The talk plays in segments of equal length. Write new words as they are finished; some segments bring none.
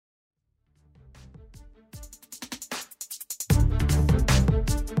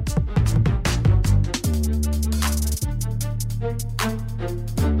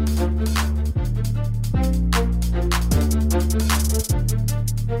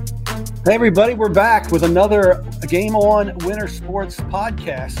Hey everybody, we're back with another GameOn Winter Sports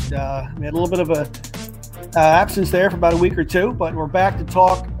podcast. We had a little bit of a absence there for about a week or two, but we're back to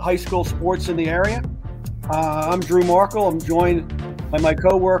talk high school sports in the area. I'm Drew Markol. I'm joined by my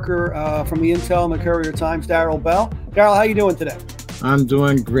co-worker from the Intel and the Courier Times, Daryl Bell. Daryl, how you doing today? I'm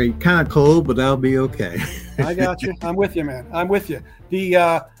doing great. Kind of cold, but I'll be okay. I got you. I'm with you, man. I'm with you.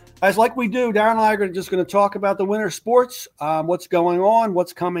 As like we do, Daryl and I are just going to talk about the winter sports, what's going on,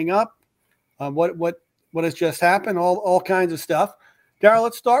 what's coming up. What has just happened, all kinds of stuff. Daryl,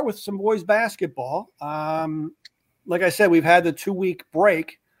 let's start with some boys basketball. Like I said, we've had the 2-week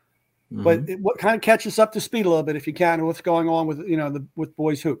break, but what kind of catch us up to speed a little bit, if you can, what's going on with with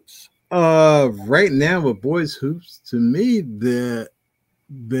boys hoops? Right now with boys hoops, to me, the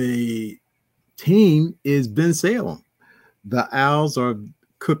team is Bensalem. The Owls are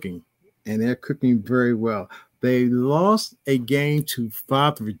cooking, and they're cooking very well. They lost a game to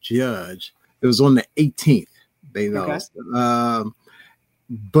Father Judge. It was on the 18th. They lost. Okay.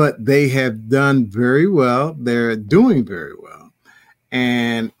 But they have done very well. They're doing very well.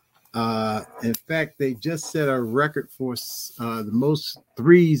 And in fact, they just set a record for the most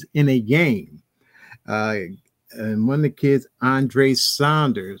threes in a game. And one of the kids, Andre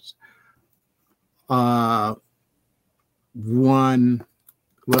Saunders, won.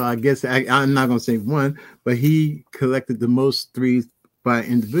 Well, I guess I'm not going to say one, but he collected the most threes by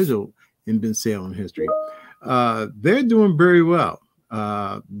individual in Bensalem history. They're doing very well.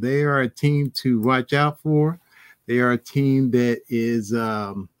 They are a team to watch out for. They are a team that is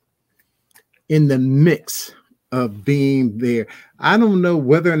in the mix of being there. I don't know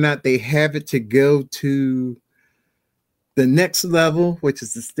whether or not they have it to go to the next level, which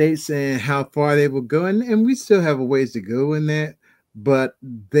is the states, and how far they will go. And we still have a ways to go in that, but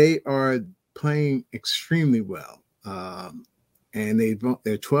they are playing extremely well. And they're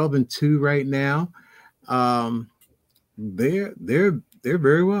 12-2 right now. They're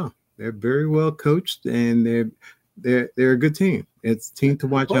very well. They're very well coached, and they're a good team. It's a team to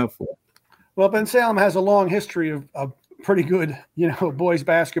watch out for. Well, Bensalem has a long history of pretty good, boys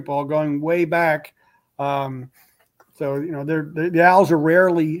basketball going way back. So the Owls are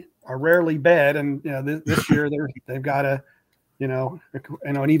rarely bad, and this year they've got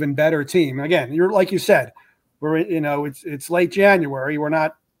an even better team. Again, you're like you said. It's late January. We're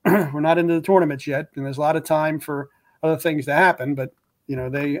not into the tournaments yet, and there's a lot of time for other things to happen. But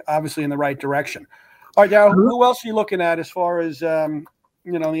they obviously in the right direction. All right, Daryl, who else are you looking at as far as in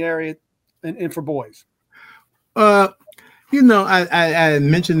the area and for boys? I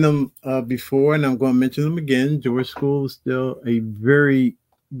mentioned them before, and I'm going to mention them again. George School is still a very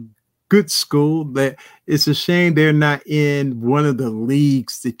good school. That it's a shame they're not in one of the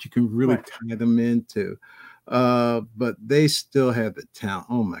leagues that you can really tie them into. But they still have the talent.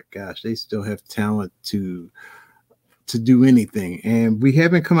 Oh my gosh, they still have talent to do anything. And we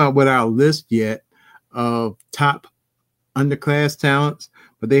haven't come out with our list yet of top underclass talents,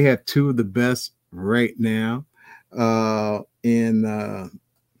 but they have two of the best right now. In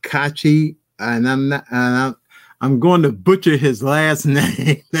Kachi, and I'm going to butcher his last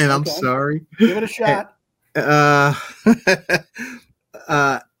name, and I'm sorry. Give it a shot.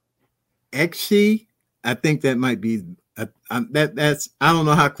 Ekshi. I think that might be that's. I don't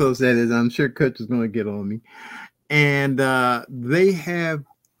know how close that is. I'm sure Coach is going to get on me. And they have.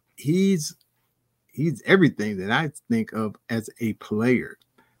 He's everything that I think of as a player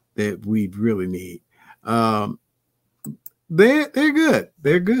that we really need. They're good.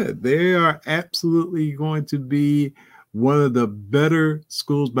 They're good. They are absolutely going to be one of the better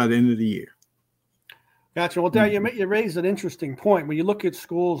schools by the end of the year. Gotcha. Well, Daryl, you raised an interesting point. When you look at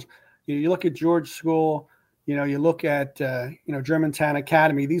schools. You look at George School, you look at, Germantown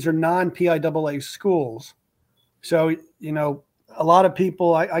Academy. These are non-PIAA schools. So, a lot of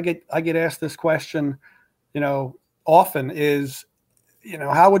people, I get asked this question, often is,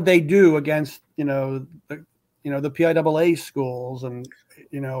 how would they do against, the PIAA schools? And,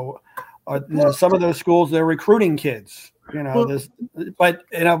 some of those schools, they're recruiting kids, but,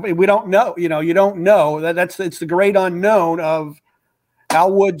 we don't know, you don't know it's the great unknown of, how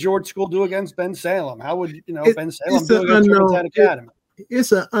would George School do against Bensalem? How would Bensalem do against Germantown Academy?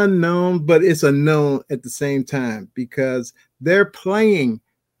 It's an unknown, but it's a known at the same time because they're playing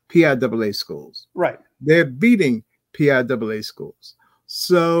PIAA schools. Right. They're beating PIAA schools.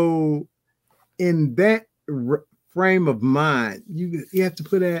 So in that frame of mind, you have to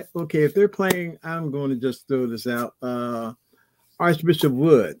put that, okay, if they're playing, I'm going to just throw this out, Archbishop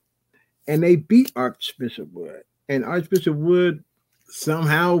Wood, and they beat Archbishop Wood, and Archbishop Wood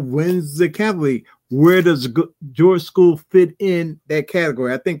somehow wins the Cavalry. where does George School fit in that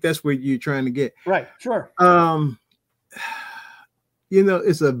category? I think that's where you're trying to get. Right. Sure.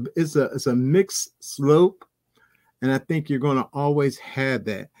 It's a mixed slope, and I think you're going to always have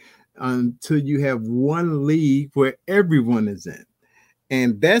that until you have one league where everyone is in,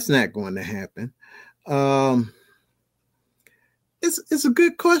 and that's not going to happen. It's a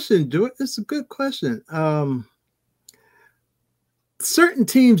good question, George. It's a good question. Certain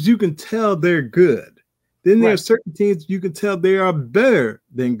teams you can tell they're good. Then there are certain teams you can tell they are better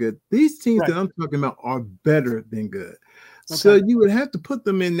than good. These teams that I'm talking about are better than good. Okay. So you would have to put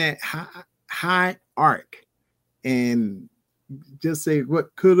them in that high arc and just say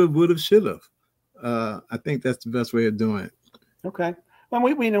what could have, would have, should have. I think that's the best way of doing it. Okay. Well,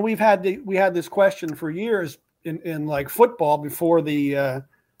 we had this question for years in like football before the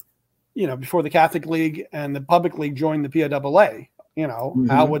Catholic League and the public league joined the PIAA.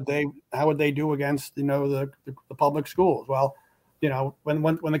 How would they do against the public schools? Well, when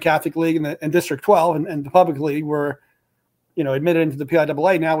the Catholic League and District 12 and the public league were admitted into the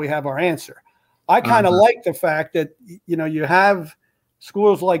PIAA, now we have our answer. I kind of like the fact that you have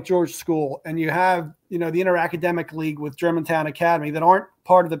schools like George School and you have the Interacademic League with Germantown Academy that aren't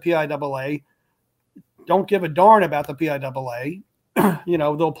part of the PIAA, don't give a darn about the PIAA.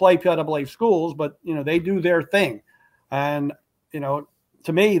 They'll play PIAA schools, but they do their thing, and to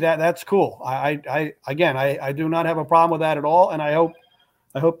me that's cool. I do not have a problem with that at all, and I hope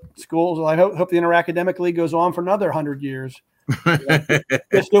schools. I hope the Interacademic League goes on for another 100 years,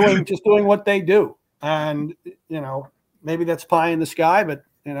 just doing what they do, and maybe that's pie in the sky, but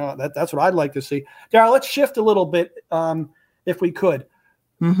that's what I'd like to see. Daryl, let's shift a little bit, if we could.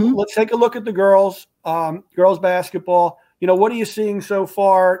 Mm-hmm. Let's take a look at the girls basketball. What are you seeing so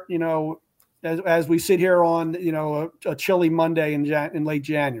far? As we sit here on a chilly Monday in late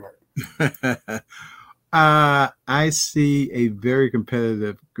January. I see a very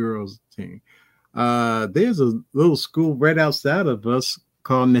competitive girls team. There's a little school right outside of us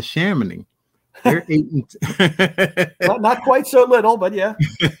called Neshaminy. They're 8 and not quite so little, but yeah.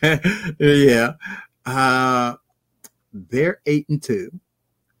 Yeah. They're 8-2.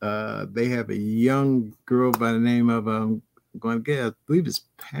 They have a young girl by the name of I believe it's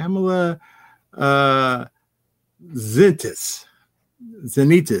Pamela Zemitis,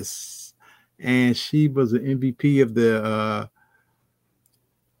 and she was an MVP of the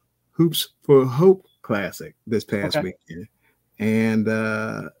Hoops for Hope Classic this past weekend, and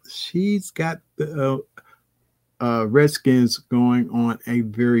she's got the Redskins going on a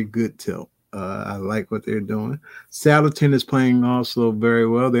very good tilt. I like what they're doing. Souderton is playing also very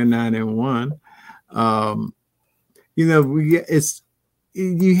well. They're 9-1.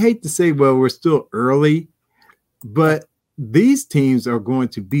 You hate to say, well, we're still early, but these teams are going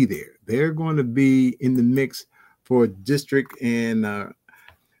to be there. They're going to be in the mix for district and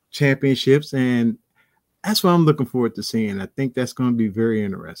championships, and that's what I'm looking forward to seeing. I think that's going to be very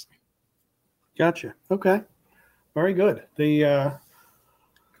interesting. Gotcha. Okay. Very good.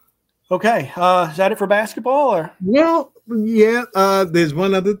 Okay. Is that it for basketball? Or? Well, yeah. There's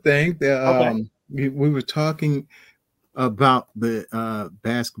one other thing. We were talking about the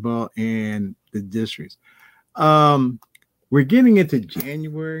basketball and the districts. We're getting into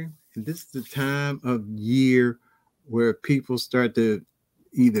January, and this is the time of year where people start to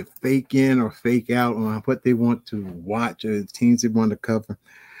either fake in or fake out on what they want to watch or the teams they want to cover.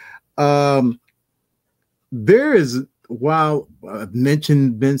 While I've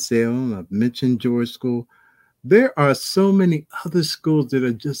mentioned Bensalem, I've mentioned George School, there are so many other schools that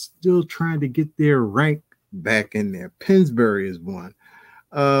are just still trying to get their rank back in there. Pennsbury is one.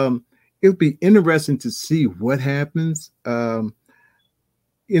 It'll be interesting to see what happens. Again,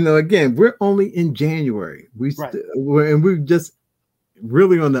 we're only in January. We're just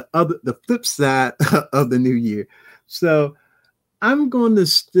really on the flip side of the new year. So I'm going to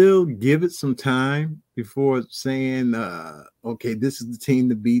still give it some time before saying, okay, this is the team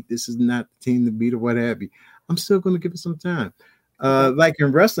to beat. This is not the team to beat or what have you. I'm still going to give it some time. Like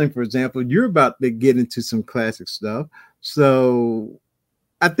in wrestling, for example, you're about to get into some classic stuff. So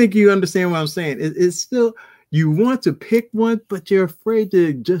I think you understand what I'm saying. It's still, you want to pick one, but you're afraid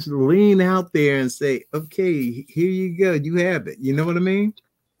to just lean out there and say, okay, here you go. You have it. You know what I mean?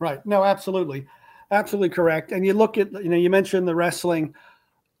 Right. No, absolutely. Absolutely correct. And you look at, you mentioned the wrestling,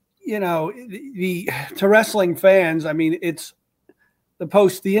 to wrestling fans, I mean, it's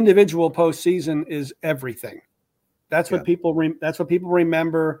the individual postseason is everything. That's what people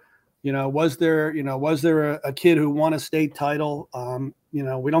remember. Was there a kid who won a state title?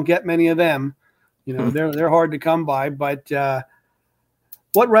 We don't get many of them. They're hard to come by, but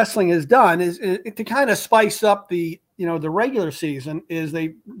what wrestling has done is to kind of spice up the regular season. Is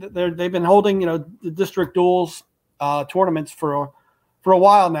they've been holding the district duels tournaments for a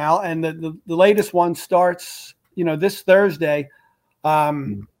while now, and the latest one starts this Thursday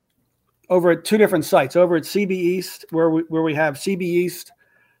over at two different sites, over at CB East where we have CB East,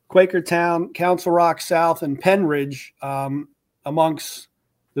 Quakertown, Council Rock South, and Pennridge amongst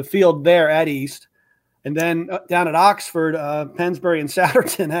the field there at East. And then down at Oxford, Pennsbury and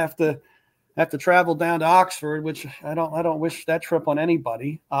Souderton have to travel down to Oxford, which I don't wish that trip on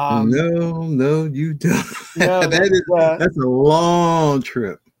anybody. No, you don't. No, that's a long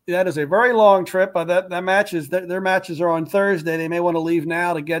trip. That is a very long trip. That their matches are on Thursday. They may want to leave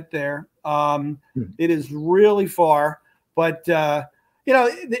now to get there. It is really far, but the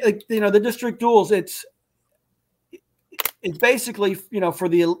district duels. It's basically for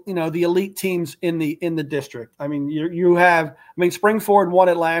the elite teams in the district. I mean, Springford won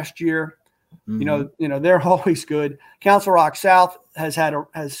it last year. Mm-hmm. They're always good. Council Rock South has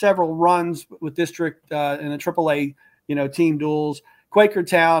several runs with district in the AAA team duels.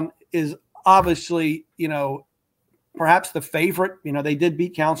 Quakertown is obviously perhaps the favorite. They did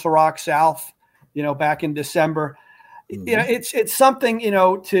beat Council Rock South back in December. Mm-hmm. It's something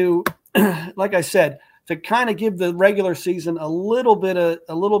to like I said, to kind of give the regular season a little bit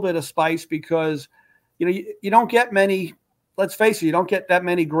of spice, because you don't get many. Let's face it, you don't get that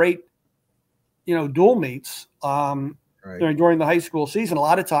many great dual meets during the high school season. A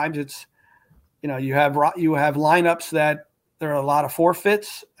lot of times it's you have lineups that there are a lot of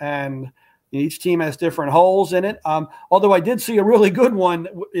forfeits, and each team has different holes in it. Although I did see a really good one,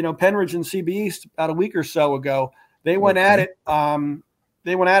 Pennridge and CB East about a week or so ago. They went at it.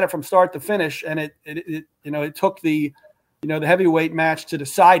 They went at it from start to finish, and it took the heavyweight match to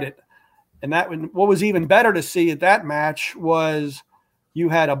decide it. And what was even better to see at that match was you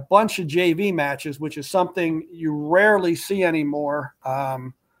had a bunch of JV matches, which is something you rarely see anymore.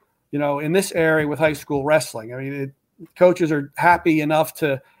 In this area with high school wrestling. I mean, coaches are happy enough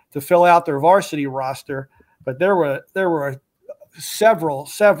to fill out their varsity roster, but there were several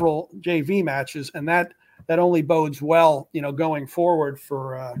JV matches, and that only bodes well, going forward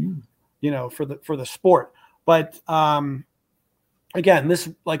for the sport. But again,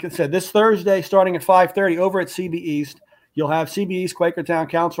 like I said, this Thursday starting at 5:30 over at CB East, you'll have CB East, Quakertown,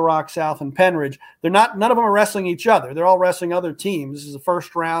 Council Rock South, and Pennridge. None of them are wrestling each other. They're all wrestling other teams. This is the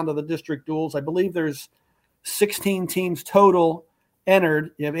first round of the district duels. I believe there's 16 teams total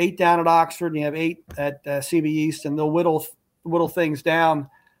entered. You have 8 down at Oxford, and you have 8 at CB East, and they'll whittle things down.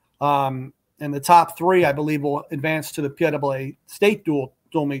 And the top 3, I believe, will advance to the PIAA state dual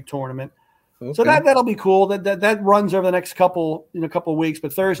meet tournament. Okay. So that'll be cool. That runs over the next couple weeks.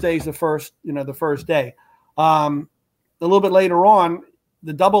 But Thursday is the first day. A little bit later on,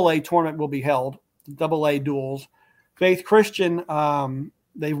 the AA tournament will be held. The AA duels. Faith Christian,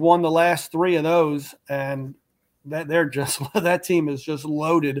 they've won the last 3 of those, and that team is just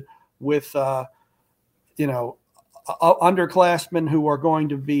loaded with underclassmen who are going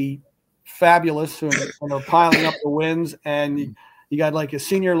to be fabulous and are piling up the wins. And you got like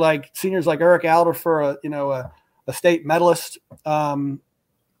seniors like Eric Alderfer, a state medalist, kind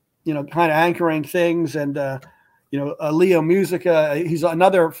of anchoring things, and Leo Musica, he's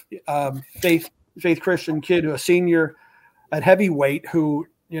another Faith Christian kid, a senior at heavyweight, who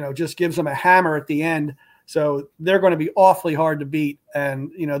just gives them a hammer at the end. So they're going to be awfully hard to beat,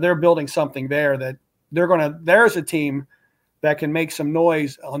 and they're building something there that there's a team that can make some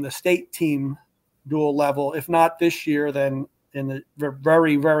noise on the state team dual level, if not this year, then in the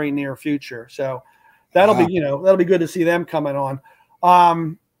very, very near future. So that'll be good to see them coming on.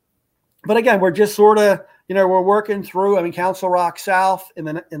 But again, we're just sort of, we're working through. I mean, Council Rock South in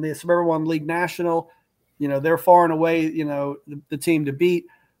the Suburban One League National, they're far and away, the team to beat.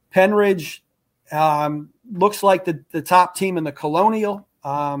 Pennridge looks like the top team in the Colonial.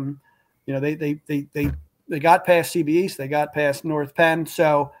 They got past CB East, they got past North Penn.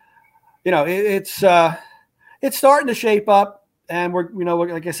 So, it's starting to shape up, and we're,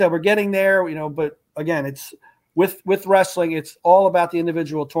 like I said, we're getting there, but again, it's with wrestling, it's all about the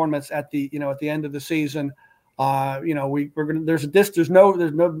individual tournaments at the end of the season. There's no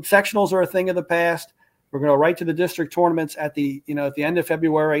sectionals are a thing of the past. We're going to go right to the district tournaments at the end of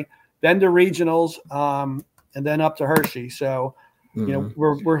February, then to regionals, and then up to Hershey. So,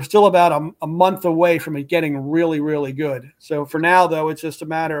 we're still about a month away from it getting really, really good. So for now, though, it's just a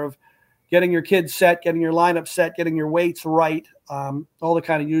matter of getting your kids set, getting your lineup set, getting your weights right, all the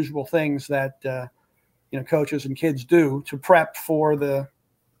kind of usual things that coaches and kids do to prep for the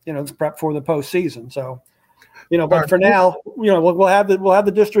postseason. So But for now, we'll have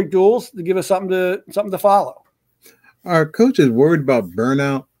the district duels to give us something to follow. Are coaches worried about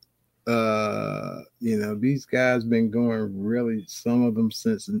burnout? These guys been going really, some of them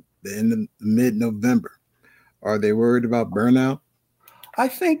since the end of mid-November. Are they worried about burnout? I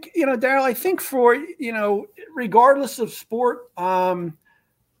think, Daryl, I think for, regardless of sport,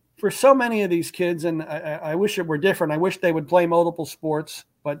 for so many of these kids, and I wish it were different. I wish they would play multiple sports,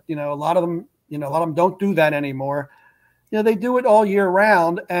 but, a lot of them don't do that anymore. They do it all year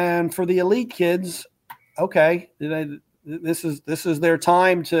round. And for the elite kids, okay, this is their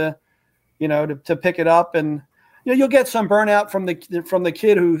time to pick it up. And, you'll get some burnout from the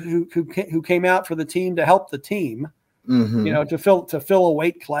kid who came out for the team to help the team, to fill a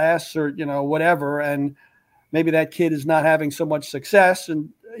weight class or, whatever. And maybe that kid is not having so much success, and,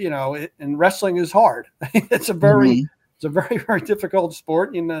 and wrestling is hard. It's a very very difficult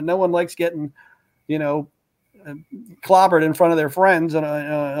sport. No one likes getting, clobbered in front of their friends on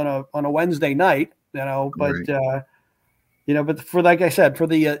a Wednesday night, but, right. But for, like I said, for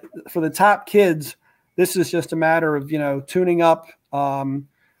the top kids, this is just a matter of, tuning up,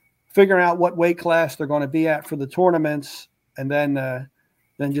 figuring out what weight class they're going to be at for the tournaments, and then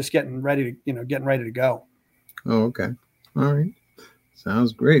just getting ready to go. Oh, okay. All right.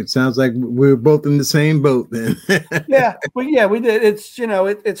 Sounds great. Sounds like we're both in the same boat then. Yeah, we did. It's,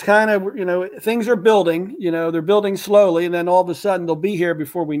 it's kind of, things are building, they're building slowly, and then all of a sudden they'll be here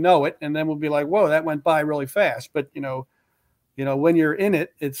before we know it. And then we'll be like, whoa, that went by really fast. But, when you're in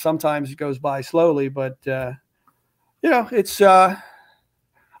it, sometimes it goes by slowly, but, it's, I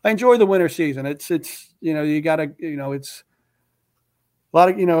enjoy the winter season. It's, you gotta, it's a lot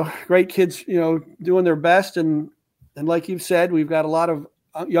of, great kids, doing their best. And like you've said, we've got a lot of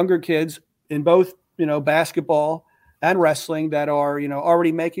younger kids in both, basketball and wrestling that are,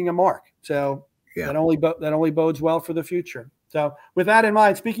 already making a mark. So that only bodes well for the future. So with that in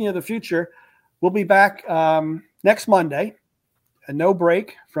mind, speaking of the future, we'll be back next Monday, and no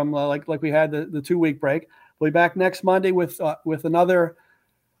break from like we had the 2-week break. We'll be back next Monday with another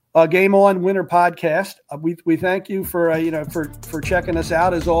GameOn Winter podcast. We thank you for checking us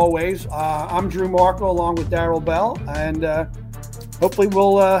out as always. I'm Drew Markol along with Daryl Bell, and hopefully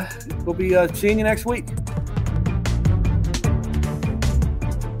we'll be seeing you next week.